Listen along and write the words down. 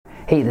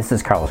Hey, this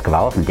is Carlos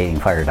Cavallo from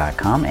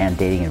datingfire.com and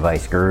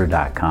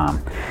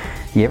datingadviceguru.com.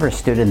 You ever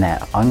stood in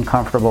that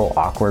uncomfortable,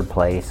 awkward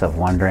place of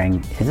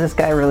wondering, is this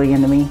guy really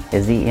into me?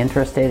 Is he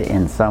interested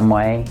in some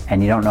way?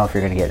 And you don't know if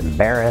you're going to get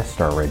embarrassed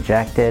or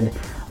rejected.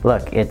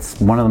 Look, it's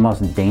one of the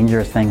most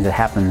dangerous things that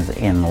happens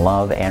in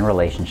love and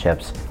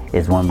relationships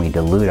is when we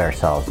delude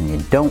ourselves, and you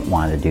don't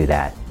want to do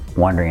that,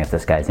 wondering if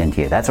this guy's into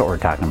you. That's what we're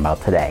talking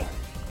about today.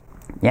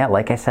 Yeah,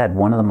 like I said,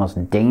 one of the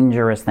most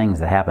dangerous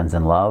things that happens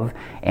in love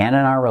and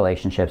in our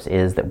relationships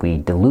is that we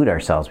delude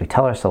ourselves. We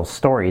tell ourselves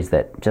stories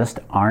that just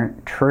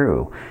aren't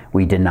true.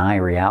 We deny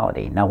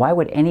reality. Now, why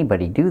would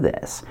anybody do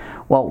this?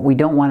 Well, we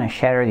don't want to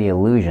shatter the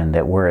illusion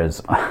that we're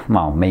as,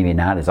 well, maybe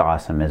not as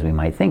awesome as we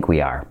might think we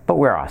are, but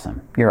we're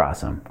awesome. You're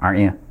awesome, aren't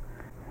you?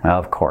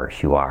 Of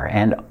course you are.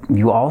 And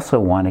you also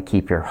want to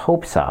keep your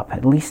hopes up,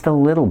 at least a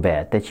little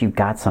bit, that you've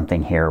got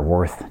something here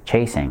worth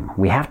chasing.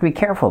 We have to be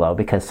careful though,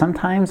 because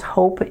sometimes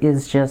hope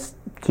is just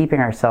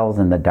keeping ourselves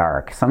in the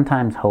dark.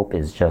 Sometimes hope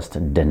is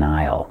just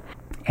denial.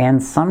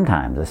 And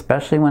sometimes,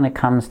 especially when it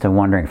comes to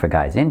wondering if a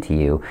guy's into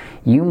you,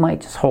 you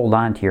might just hold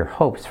on to your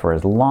hopes for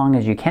as long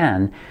as you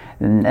can,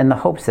 in the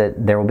hopes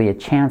that there will be a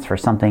chance for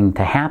something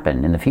to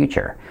happen in the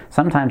future.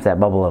 Sometimes that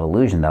bubble of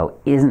illusion, though,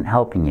 isn't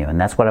helping you, and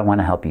that's what I want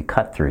to help you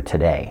cut through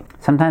today.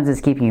 Sometimes it's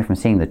keeping you from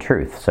seeing the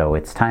truth, so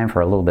it's time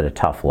for a little bit of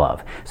tough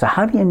love. So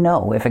how do you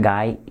know if a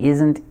guy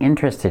isn't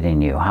interested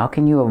in you? How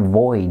can you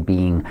avoid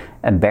being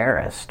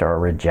embarrassed or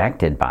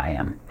rejected by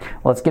him?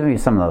 Well, let's give you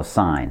some of those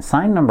signs.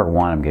 Sign number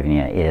one I'm giving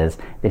you is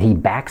that he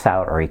backs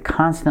out or he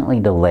constantly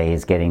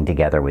delays getting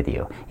together with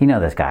you. You know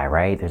this guy,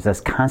 right? There's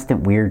this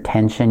constant weird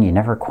tension. You're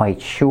never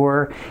quite sure.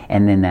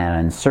 And then that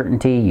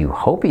uncertainty, you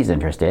hope he's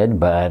interested,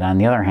 but on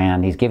the other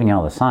hand, he's giving you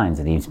all the signs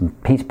that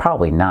he's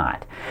probably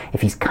not.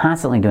 If he's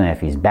constantly doing it, if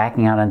he's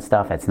backing out on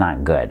stuff, it's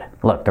not good.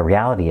 Look, the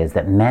reality is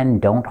that men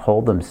don't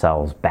hold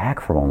themselves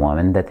back from a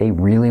woman that they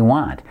really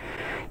want.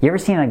 You ever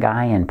seen a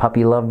guy in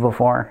puppy love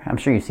before? I'm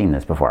sure you've seen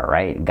this before,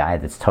 right? A guy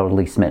that's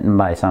totally smitten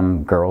by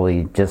some girl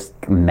he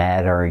just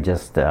met or he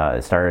just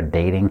started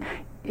dating.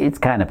 It's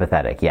kind of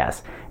pathetic,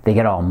 yes. They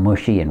get all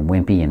mushy and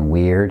wimpy and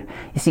weird.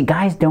 You see,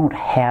 guys don't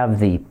have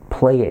the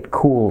play it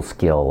cool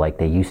skill like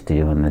they used to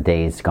do in the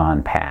days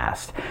gone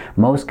past.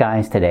 Most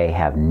guys today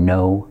have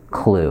no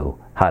clue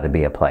how to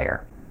be a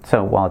player.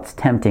 So while it's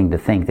tempting to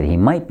think that he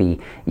might be,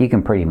 you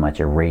can pretty much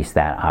erase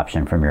that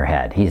option from your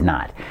head. He's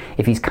not.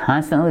 If he's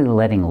constantly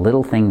letting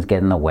little things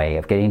get in the way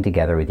of getting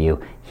together with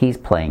you, he's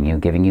playing you,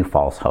 giving you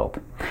false hope.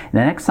 And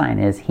the next sign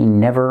is he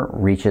never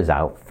reaches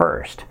out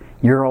first.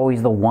 You're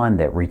always the one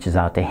that reaches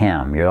out to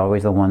him. You're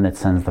always the one that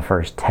sends the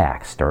first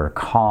text or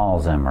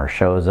calls him or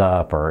shows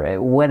up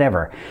or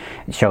whatever.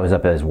 Shows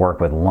up at his work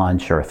with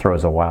lunch or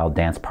throws a wild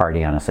dance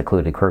party on a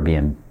secluded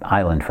Caribbean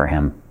island for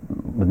him.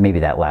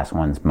 Maybe that last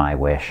one's my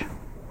wish.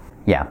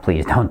 Yeah,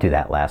 please don't do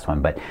that last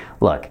one. But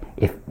look,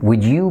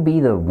 would you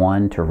be the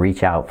one to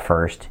reach out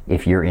first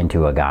if you're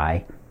into a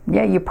guy?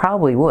 Yeah, you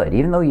probably would,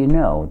 even though you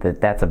know that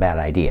that's a bad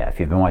idea. If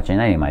you've been watching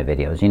any of my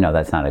videos, you know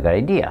that's not a good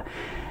idea.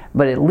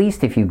 But at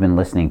least if you've been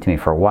listening to me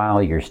for a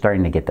while, you're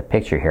starting to get the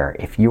picture here.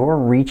 If you're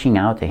reaching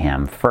out to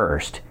him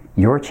first,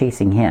 you're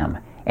chasing him,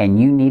 and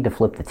you need to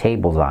flip the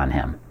tables on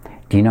him.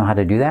 Do you know how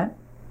to do that?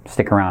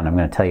 Stick around, I'm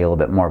going to tell you a little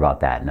bit more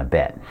about that in a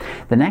bit.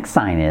 The next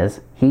sign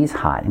is he's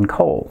hot and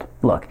cold.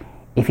 Look,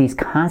 if he's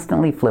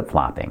constantly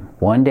flip-flopping,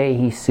 one day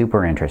he's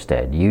super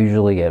interested,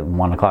 usually at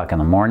 1 o'clock in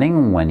the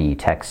morning when he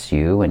texts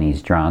you and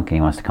he's drunk and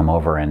he wants to come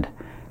over and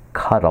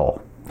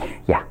cuddle.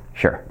 Yeah,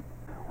 sure.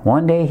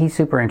 One day he's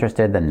super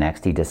interested, the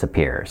next he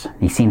disappears.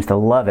 He seems to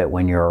love it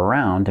when you're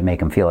around to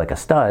make him feel like a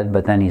stud,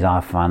 but then he's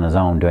off on his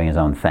own doing his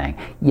own thing.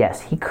 Yes,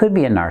 he could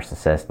be a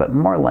narcissist, but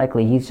more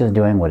likely he's just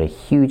doing what a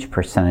huge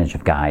percentage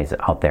of guys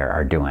out there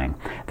are doing.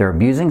 They're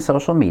abusing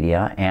social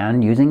media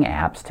and using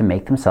apps to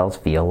make themselves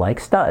feel like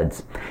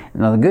studs.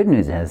 Now the good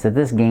news is that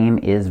this game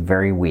is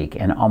very weak,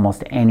 and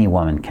almost any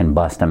woman can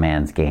bust a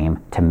man's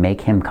game to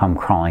make him come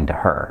crawling to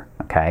her.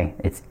 Okay,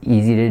 it's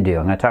easy to do.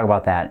 I'm going to talk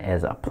about that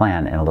as a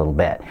plan in a little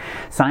bit.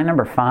 Sign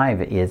number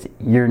 5 is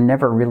you're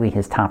never really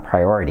his top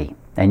priority.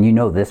 And you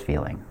know this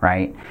feeling,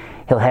 right?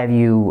 He'll have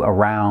you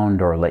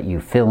around or let you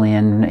fill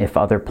in if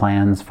other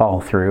plans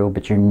fall through,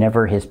 but you're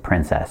never his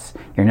princess.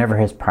 You're never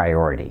his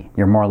priority.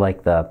 You're more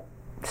like the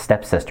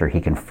stepsister he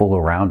can fool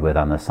around with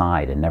on the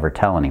side and never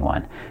tell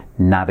anyone.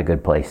 Not a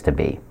good place to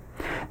be.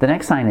 The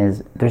next sign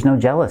is there's no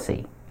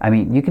jealousy. I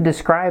mean, you could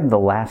describe the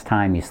last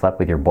time you slept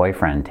with your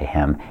boyfriend to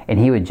him and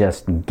he would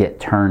just get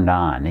turned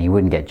on and he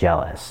wouldn't get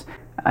jealous.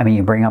 I mean,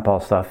 you bring up all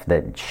stuff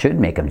that should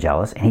make him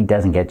jealous and he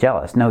doesn't get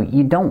jealous. No,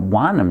 you don't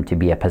want him to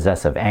be a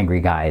possessive,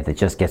 angry guy that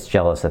just gets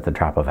jealous at the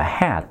drop of a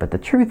hat. But the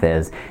truth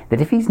is that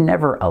if he's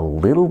never a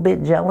little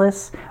bit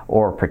jealous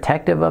or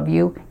protective of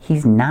you,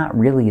 he's not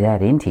really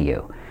that into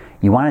you.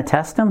 You want to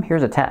test him?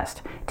 Here's a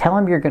test. Tell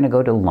him you're going to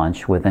go to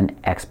lunch with an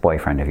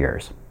ex-boyfriend of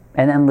yours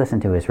and then listen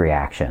to his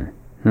reaction.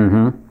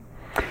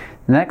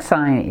 The next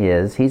sign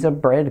is he's a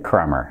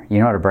breadcrumber. You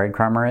know what a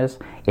breadcrumber is?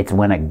 It's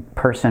when a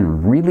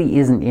person really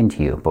isn't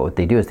into you, but what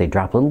they do is they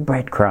drop little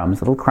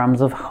breadcrumbs, little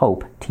crumbs of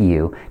hope to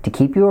you to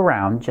keep you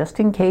around just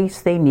in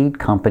case they need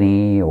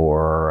company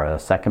or a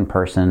second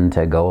person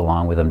to go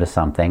along with them to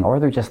something, or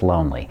they're just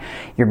lonely.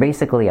 You're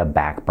basically a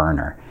back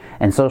burner.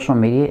 And social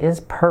media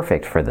is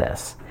perfect for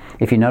this.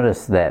 If you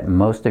notice that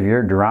most of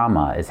your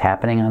drama is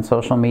happening on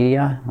social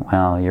media,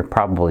 well, you're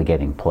probably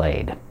getting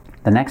played.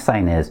 The next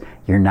sign is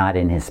you're not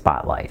in his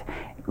spotlight.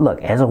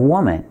 Look, as a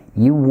woman,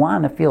 you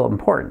want to feel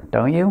important,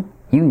 don't you?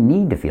 You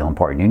need to feel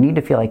important. You need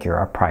to feel like you're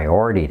a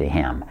priority to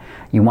him.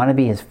 You want to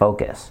be his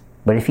focus.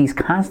 But if he's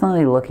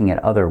constantly looking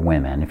at other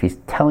women, if he's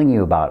telling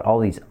you about all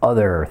these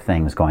other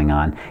things going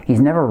on, he's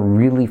never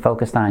really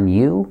focused on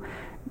you,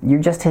 you're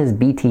just his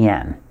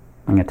BTN.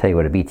 I'm going to tell you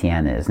what a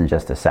BTN is in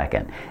just a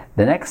second.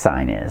 The next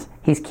sign is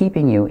he's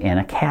keeping you in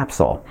a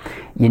capsule.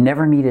 You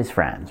never meet his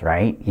friends,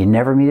 right? You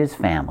never meet his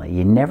family.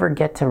 You never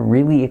get to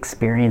really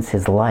experience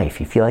his life.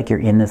 You feel like you're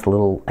in this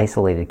little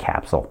isolated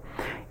capsule.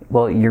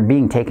 Well, you're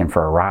being taken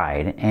for a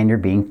ride, and you're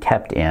being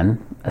kept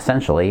in,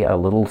 essentially, a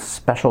little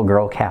special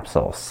girl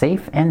capsule,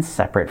 safe and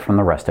separate from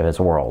the rest of his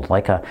world,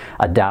 like a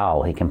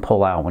doll he can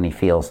pull out when he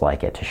feels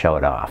like it to show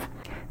it off.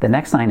 The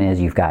next sign is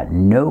you've got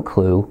no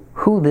clue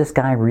who this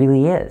guy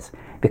really is,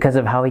 because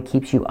of how he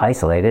keeps you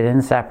isolated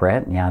and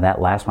separate. Yeah,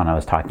 that last one I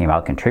was talking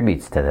about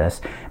contributes to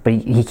this, but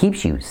he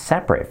keeps you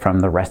separate from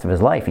the rest of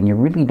his life, and you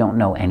really don't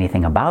know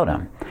anything about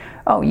him.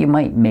 Oh, you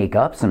might make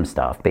up some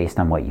stuff based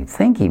on what you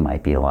think he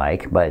might be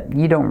like, but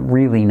you don't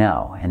really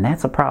know, and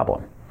that's a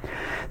problem.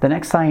 The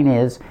next sign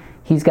is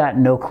he's got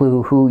no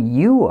clue who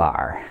you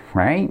are,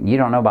 right? You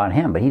don't know about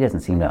him, but he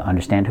doesn't seem to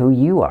understand who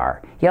you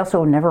are. He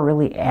also never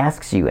really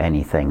asks you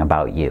anything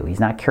about you.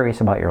 He's not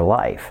curious about your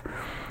life.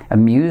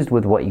 Amused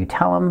with what you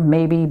tell him,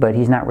 maybe, but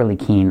he's not really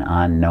keen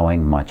on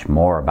knowing much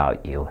more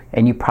about you.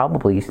 And you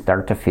probably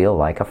start to feel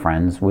like a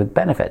friends with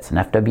benefits, an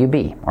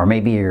FWB. Or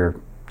maybe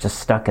you're just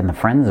stuck in the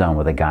friend zone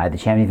with a guy that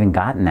you haven't even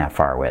gotten that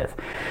far with.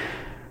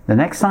 The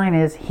next sign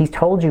is he's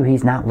told you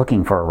he's not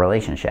looking for a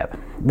relationship.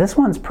 This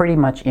one's pretty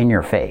much in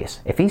your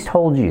face. If he's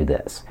told you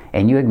this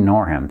and you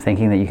ignore him,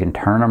 thinking that you can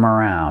turn him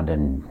around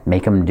and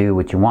make him do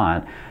what you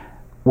want,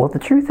 well, the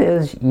truth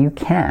is you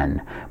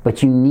can,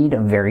 but you need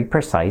a very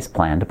precise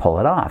plan to pull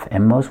it off,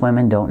 and most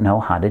women don't know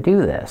how to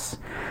do this.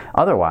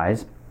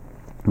 Otherwise,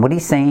 what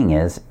he's saying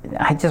is,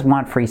 I just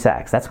want free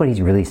sex. That's what he's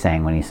really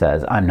saying when he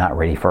says, I'm not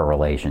ready for a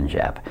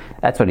relationship.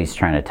 That's what he's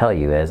trying to tell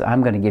you is,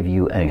 I'm going to give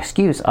you an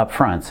excuse up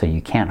front so you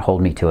can't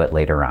hold me to it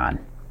later on.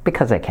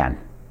 Because I can.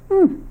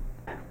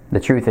 The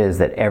truth is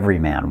that every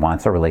man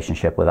wants a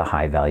relationship with a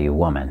high-value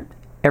woman.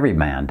 Every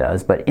man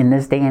does, but in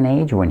this day and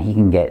age when he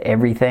can get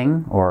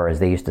everything, or as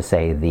they used to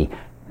say, the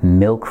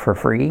milk for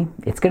free,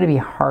 it's going to be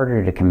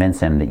harder to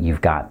convince him that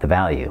you've got the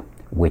value,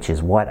 which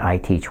is what I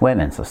teach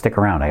women, so stick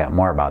around, I got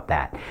more about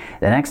that.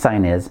 The next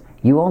sign is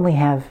you only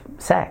have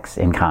sex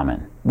in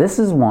common. This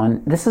is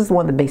one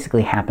that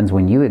basically happens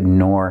when you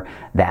ignore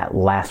that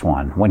last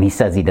one, when he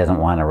says he doesn't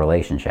want a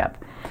relationship.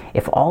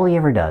 If all he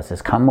ever does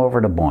is come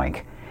over to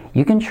Boink,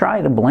 you can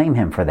try to blame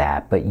him for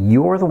that, but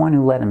you're the one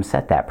who let him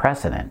set that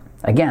precedent.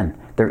 Again,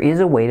 there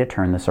is a way to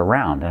turn this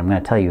around, and I'm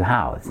going to tell you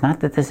how. It's not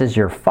that this is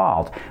your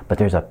fault, but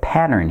there's a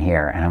pattern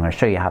here, and I'm going to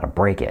show you how to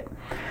break it.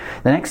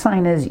 The next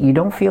sign is you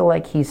don't feel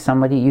like he's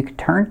somebody you can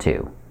turn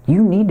to.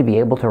 You need to be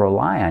able to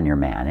rely on your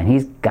man, and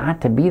he's got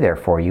to be there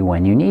for you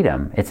when you need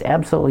him. It's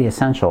absolutely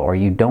essential, or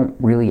you don't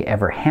really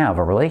ever have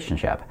a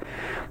relationship.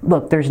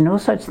 Look, there's no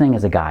such thing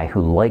as a guy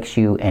who likes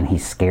you and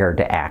he's scared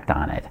to act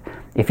on it.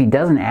 If he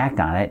doesn't act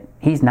on it,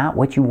 he's not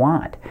what you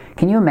want.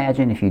 Can you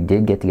imagine if you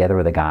did get together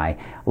with a guy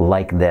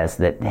like this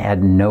that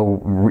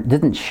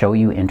didn't show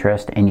you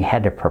interest, and you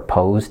had to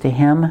propose to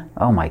him?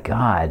 Oh my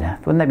God,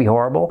 wouldn't that be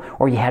horrible?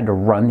 Or you had to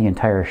run the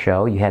entire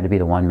show, you had to be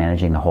the one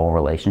managing the whole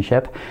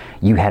relationship,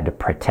 you had to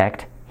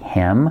protect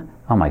him?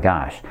 Oh my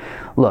gosh.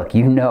 Look,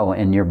 you know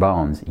in your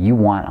bones, you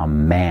want a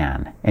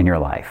man in your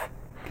life.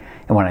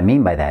 And what I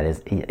mean by that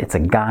is it's a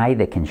guy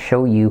that can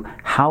show you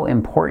how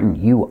important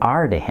you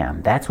are to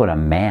him. That's what a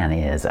man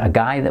is. A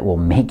guy that will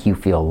make you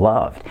feel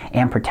loved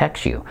and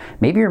protects you.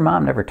 Maybe your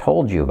mom never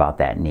told you about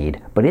that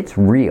need, but it's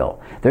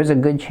real. There's a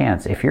good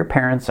chance if your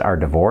parents are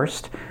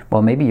divorced,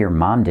 well, maybe your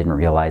mom didn't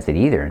realize it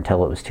either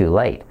until it was too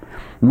late.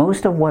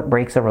 Most of what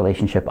breaks a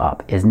relationship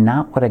up is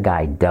not what a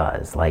guy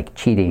does, like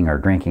cheating or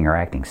drinking or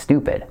acting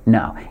stupid.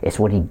 No, it's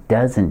what he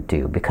doesn't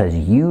do because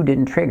you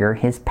didn't trigger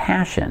his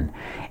passion.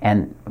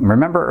 And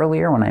remember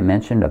earlier when I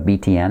mentioned a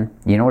BTN?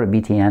 You know what a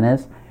BTN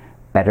is?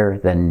 Better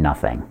than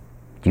nothing.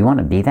 Do you want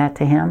to be that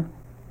to him?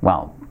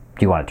 Well,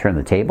 do you want to turn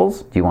the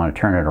tables? Do you want to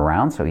turn it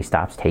around so he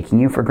stops taking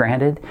you for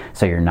granted?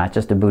 So you're not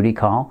just a booty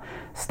call?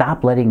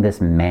 Stop letting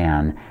this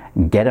man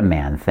get a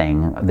man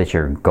thing that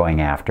you're going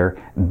after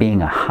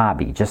being a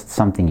hobby, just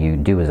something you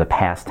do as a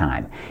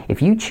pastime.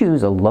 If you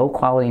choose a low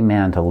quality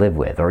man to live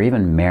with or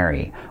even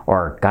marry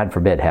or God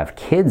forbid have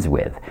kids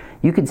with,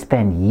 you could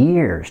spend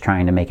years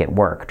trying to make it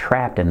work,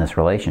 trapped in this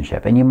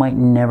relationship, and you might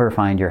never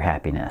find your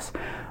happiness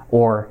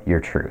or your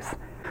truth.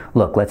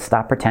 Look, let's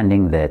stop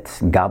pretending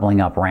that gobbling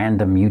up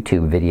random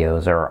YouTube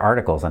videos or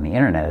articles on the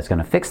internet is going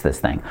to fix this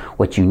thing.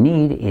 What you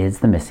need is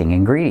the missing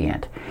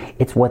ingredient.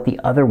 It's what the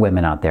other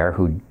women out there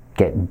who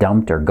get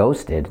dumped or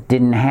ghosted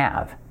didn't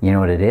have. You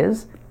know what it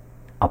is?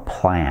 A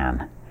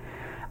plan.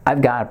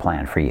 I've got a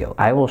plan for you.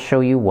 I will show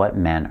you what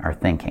men are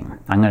thinking.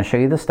 I'm going to show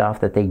you the stuff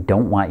that they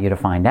don't want you to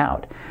find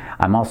out.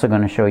 I'm also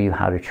going to show you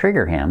how to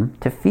trigger him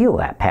to feel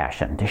that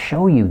passion, to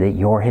show you that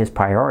you're his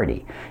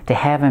priority, to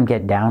have him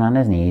get down on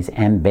his knees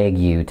and beg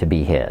you to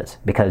be his.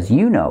 Because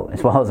you know,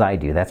 as well as I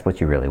do, that's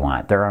what you really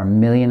want. There are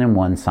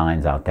 1,000,001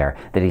 signs out there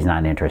that he's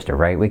not interested,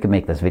 right? We could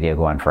make this video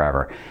go on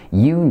forever.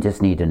 You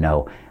just need to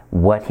know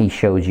what he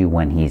shows you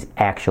when he's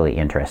actually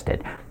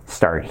interested.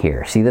 Start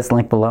here. See this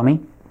link below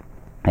me?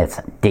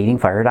 It's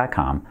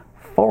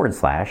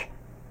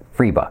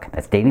datingfire.com/free book.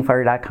 That's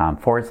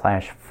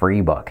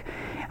datingfire.com/free book.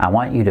 I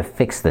want you to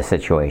fix the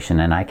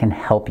situation, and I can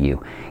help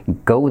you.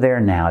 Go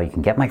there now. You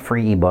can get my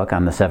free ebook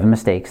on the 7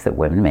 mistakes that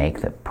women make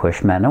that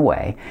push men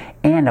away,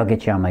 and I'll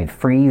get you on my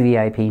free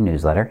VIP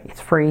newsletter. It's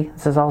free.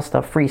 This is all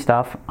stuff, free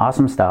stuff,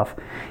 awesome stuff.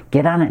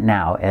 Get on it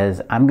now,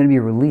 as I'm going to be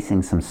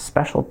releasing some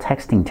special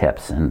texting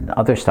tips and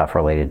other stuff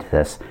related to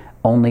this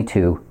only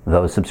to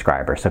those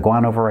subscribers. So go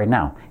on over right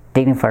now,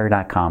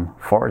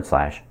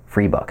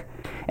 datingfire.com/free book.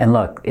 And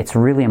look, it's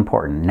really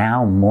important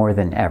now more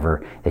than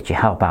ever that you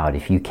help out.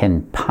 If you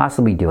can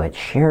possibly do it,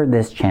 share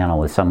this channel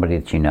with somebody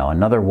that you know,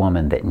 another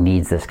woman that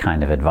needs this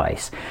kind of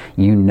advice.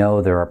 You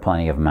know there are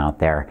plenty of them out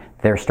there.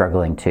 They're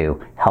struggling too.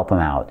 Help them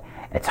out.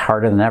 It's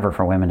harder than ever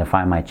for women to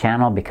find my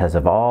channel because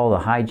of all the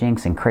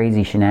hijinks and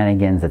crazy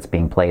shenanigans that's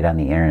being played on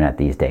the internet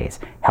these days.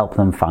 Help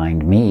them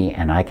find me,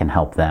 and I can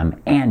help them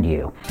and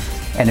you.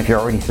 And if you're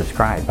already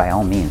subscribed, by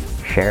all means,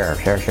 share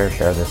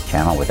this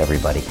channel with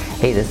everybody.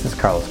 Hey, this is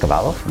Carlos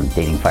Cavallo from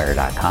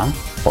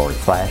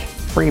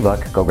datingfire.com/free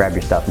book. Go grab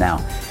your stuff now.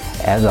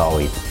 As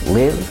always,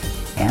 live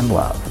and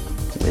love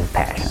with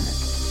passion.